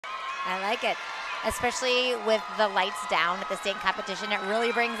I like it, especially with the lights down at the state competition. It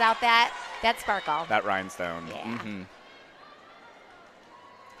really brings out that sparkle. That rhinestone. Yeah.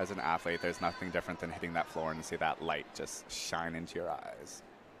 As an athlete, there's nothing different than hitting that floor and see that light just shine into your eyes.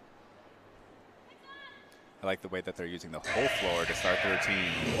 I like the way that they're using the whole floor to start the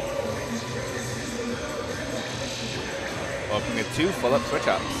routine. Looking at 2 full-up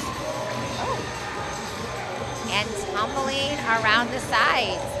switch-ups. And tumbling around the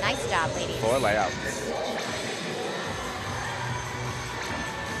sides. Nice job, ladies. 4 layouts.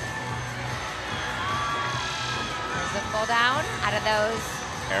 There's the pull down out of those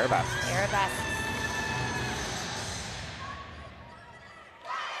Arabesques. arabesques.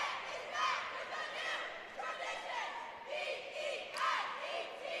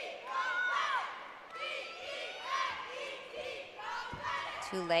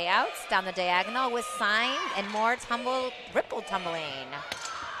 Two layouts down the diagonal with sign and more ripple tumbling.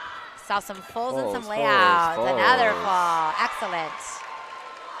 Saw some fulls and some layouts. Another full. Excellent.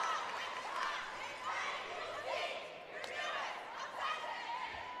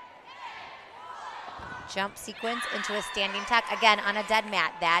 Jump sequence into a standing tuck. Again, on a dead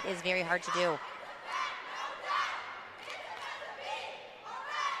mat. That is very hard to do.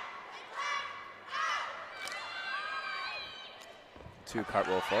 Two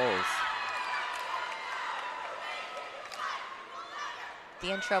cartwheel fulls.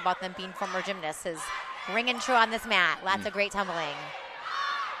 The intro about them being former gymnasts is ringing true on this mat. Lots of great tumbling.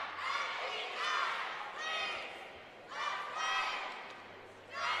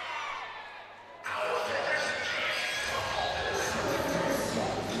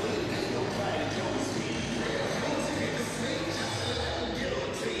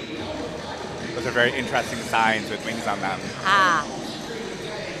 Those are very interesting signs with wings on them. Ah.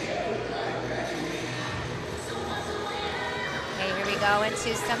 Okay, here we go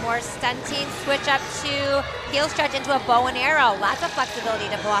into some more stunting. Switch up to heel stretch into a bow and arrow. Lots of flexibility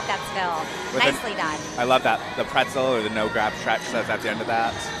to pull off that skill. Nicely done. I love that. The pretzel or the no grab stretch that's at the end of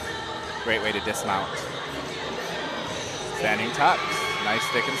that. Great way to dismount. Standing tucks. Nice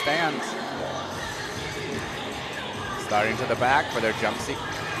stick and stand. Starting to the back for their jump sequence.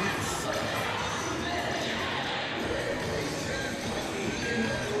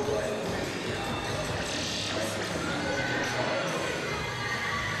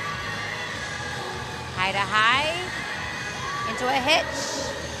 High to high, into a hitch.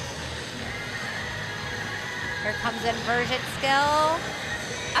 Here comes inversion skill.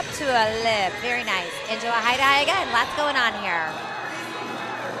 Up to a lip, very nice. Into a high to high again, lots going on here.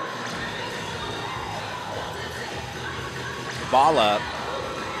 Ball up,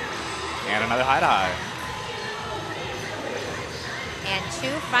 and another high to high. And 2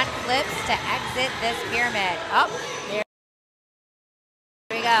 front flips to exit this pyramid. Oh, there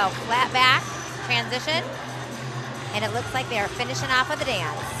we go, flat back. Transition, and it looks like they are finishing off with the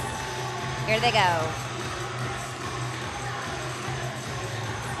dance. Here they go.